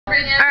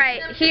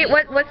Alright,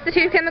 what's the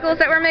two chemicals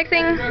that we're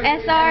mixing?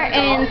 SR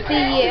and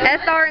CU.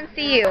 SR and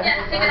CU.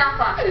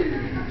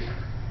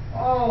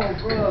 Oh,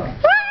 bro.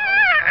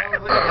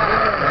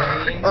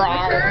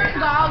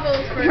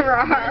 Goggles for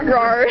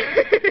Roar.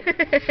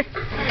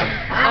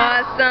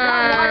 Awesome.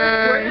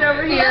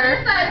 Over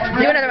here.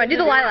 Do another one. Do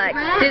the lilac.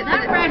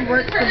 red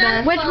works the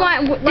best. Which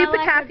one? Do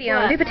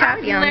potassium. Do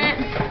potassium.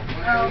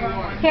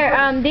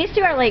 Here, these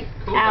two are like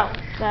out,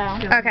 so.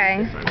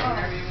 Okay.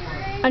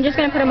 I'm just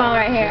gonna put them all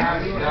right here.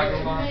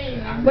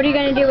 What are you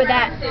gonna do with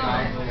that?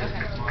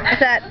 Is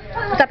that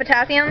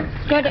potassium?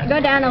 Go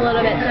down a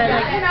little bit so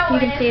like you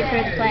can see it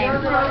through the flame.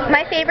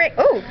 My favorite.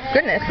 Oh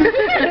goodness.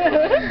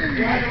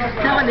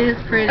 That one is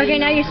pretty. Okay,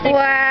 now you stick.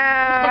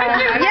 Wow.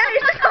 Yeah,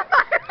 you're stick on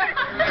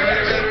fire.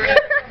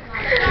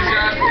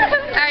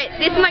 All right,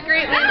 this is my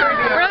group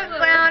members: Brooke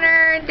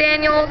Clowner,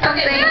 Daniel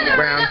something.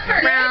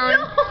 Brown.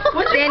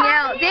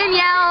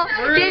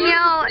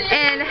 Danielle,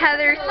 and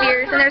Heather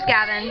Spears, and there's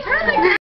Gavin.